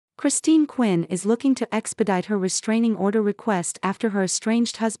Christine Quinn is looking to expedite her restraining order request after her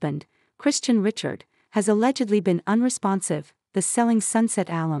estranged husband, Christian Richard, has allegedly been unresponsive. The Selling Sunset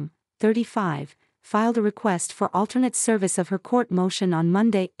alum, 35, filed a request for alternate service of her court motion on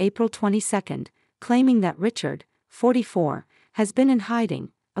Monday, April 22, claiming that Richard, 44, has been in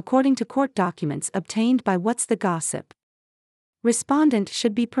hiding, according to court documents obtained by What's the Gossip. Respondent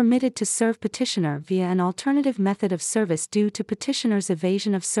should be permitted to serve petitioner via an alternative method of service due to petitioner's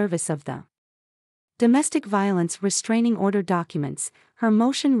evasion of service of the domestic violence restraining order documents. Her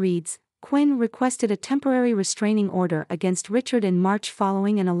motion reads, Quinn requested a temporary restraining order against Richard in March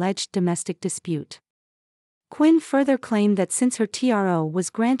following an alleged domestic dispute. Quinn further claimed that since her TRO was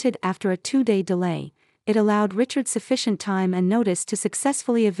granted after a 2-day delay, it allowed Richard sufficient time and notice to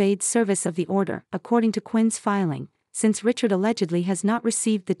successfully evade service of the order. According to Quinn's filing, since Richard allegedly has not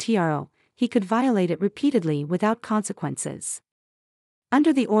received the TRO, he could violate it repeatedly without consequences.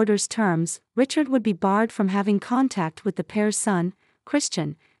 Under the order's terms, Richard would be barred from having contact with the pair's son,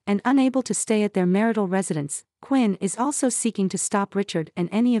 Christian, and unable to stay at their marital residence. Quinn is also seeking to stop Richard and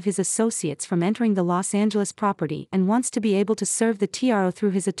any of his associates from entering the Los Angeles property and wants to be able to serve the TRO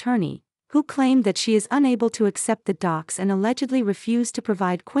through his attorney, who claimed that she is unable to accept the docs and allegedly refused to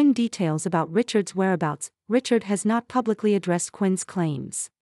provide Quinn details about Richard's whereabouts. Richard has not publicly addressed Quinn's claims.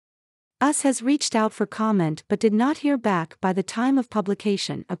 US has reached out for comment but did not hear back by the time of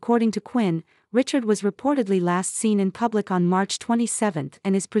publication. According to Quinn, Richard was reportedly last seen in public on March 27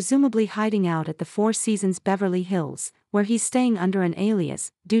 and is presumably hiding out at the Four Seasons Beverly Hills, where he's staying under an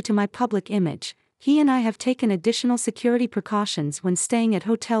alias. Due to my public image, he and I have taken additional security precautions when staying at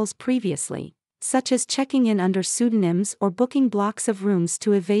hotels previously, such as checking in under pseudonyms or booking blocks of rooms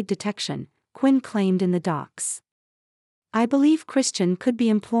to evade detection, Quinn claimed in the docs. I believe Christian could be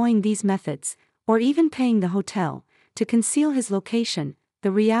employing these methods, or even paying the hotel, to conceal his location.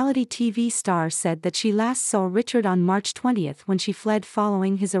 The reality TV star said that she last saw Richard on March 20 when she fled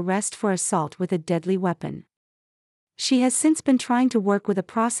following his arrest for assault with a deadly weapon. She has since been trying to work with a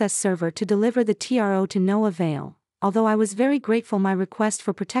process server to deliver the TRO to no avail. Although I was very grateful my request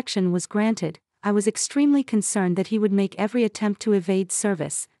for protection was granted, I was extremely concerned that he would make every attempt to evade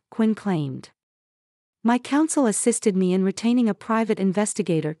service, Quinn claimed. My counsel assisted me in retaining a private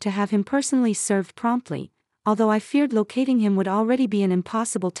investigator to have him personally served promptly, although I feared locating him would already be an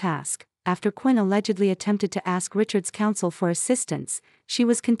impossible task. After Quinn allegedly attempted to ask Richard's counsel for assistance, she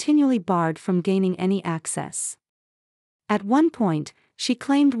was continually barred from gaining any access. At one point, she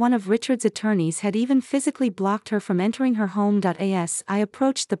claimed one of Richard's attorneys had even physically blocked her from entering her home. As I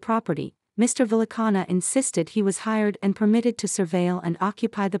approached the property, Mr. Villicana insisted he was hired and permitted to surveil and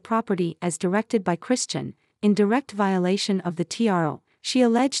occupy the property as directed by Christian, in direct violation of the TRO, she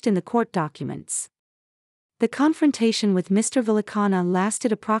alleged in the court documents. The confrontation with Mr. Villicana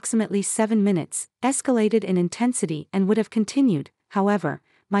lasted approximately 7 minutes, escalated in intensity and would have continued. However,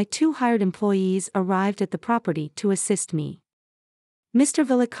 my 2 hired employees arrived at the property to assist me. Mr.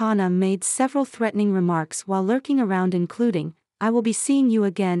 Villicana made several threatening remarks while lurking around, including, I will be seeing you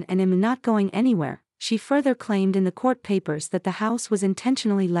again and am not going anywhere. She further claimed in the court papers that the house was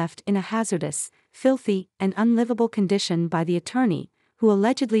intentionally left in a hazardous, filthy, and unlivable condition by the attorney, who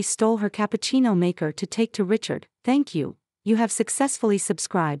allegedly stole her cappuccino maker to take to Richard. Thank you. You have successfully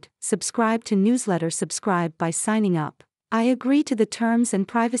subscribed. Subscribe to newsletter. Subscribe by signing up. I agree to the terms and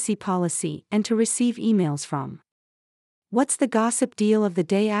privacy policy and to receive emails from. What's the gossip deal of the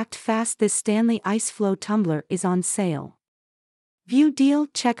day? Act fast. This Stanley Ice Flow tumbler is on sale. View deal.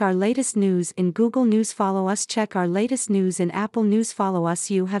 Check our latest news in Google News. Follow us. Check our latest news in Apple News. Follow us.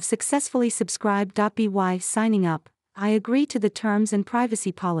 You have successfully subscribed. By signing up, I agree to the terms and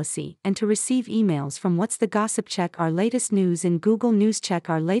privacy policy and to receive emails from What's the Gossip. Check our latest news in Google News. Check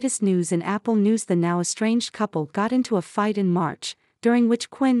our latest news in Apple News. The now estranged couple got into a fight in March, during which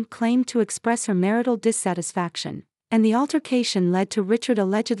Quinn claimed to express her marital dissatisfaction, and the altercation led to Richard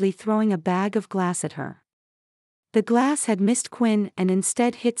allegedly throwing a bag of glass at her. The glass had missed Quinn and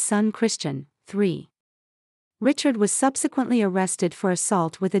instead hit son Christian, 3. Richard was subsequently arrested for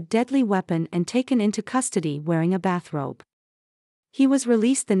assault with a deadly weapon and taken into custody wearing a bathrobe. He was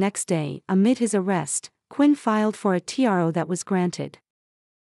released the next day. Amid his arrest, Quinn filed for a TRO that was granted.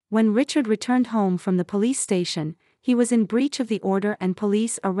 When Richard returned home from the police station, he was in breach of the order and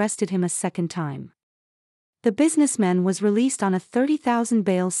police arrested him a second time. The businessman was released on a $30,000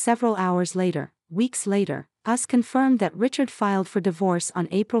 bail several hours later. Weeks later, US confirmed that Richard filed for divorce on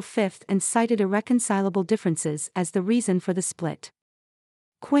April 5 and cited irreconcilable differences as the reason for the split.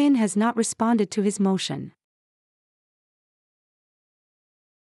 Quinn has not responded to his motion.